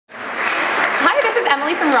is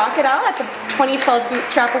Emily from Rockadell at the 2012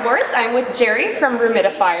 Bootstrap Awards. I'm with Jerry from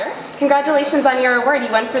Rumidifier. Congratulations on your award.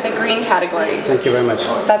 You won for the green category. Thank you very much.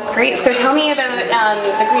 That's great. So tell me about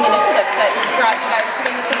the green initiatives that brought you guys to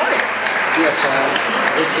win this award. Yes,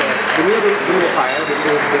 the new Rumidifier, which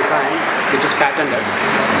is designed, which is patented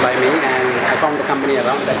by me, and I found the company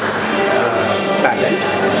around that patent.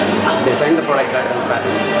 Designed the product patent,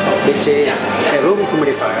 which is a room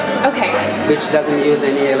humidifier. Okay. Which doesn't use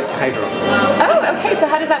any hydro. Oh, okay. So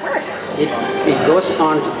how does that work? It goes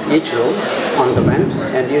on each room on the vent,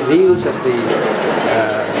 and it reuses the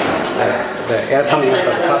air coming out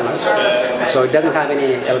of the furnace. So it doesn't have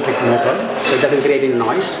any electric motor, so it doesn't create any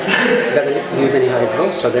noise. It doesn't use any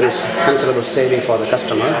hydro, so there is considerable saving for the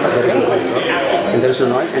customer. There is no hydro, and there is no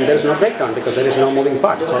noise, and there is no breakdown because there is no moving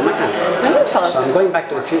part. It's all mechanical. Wonderful. So I'm going back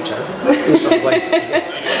to the future.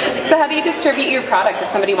 So how do you distribute your product if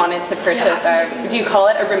somebody wanted to purchase do you call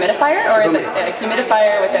it a rumidifier, or is it a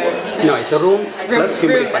humidifier without? No, it's a room plus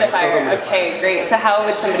humidifier. Okay, great. So how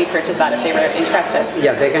would somebody purchase that if they were interested?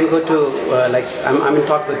 Yeah, they can go to I'm in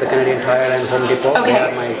talk with the Canadian Tire and Home Depot. Okay. They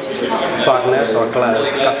are my partners or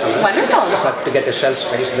customers. Wonderful. So to get a shelf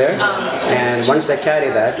space there, and once they carry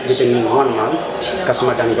that, within 1 month,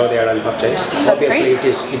 customer can go there and purchase. That's Obviously,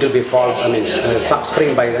 great. it will be fall.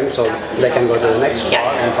 Spring by then, so they can go to the next fall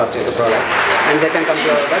and purchase the product. And they can come to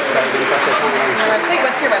our website and purchase online. Your website?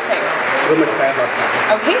 What's your website?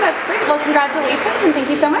 Rumidifier.com. Okay, that's great. Well, congratulations and thank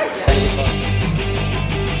you so much. Thank you.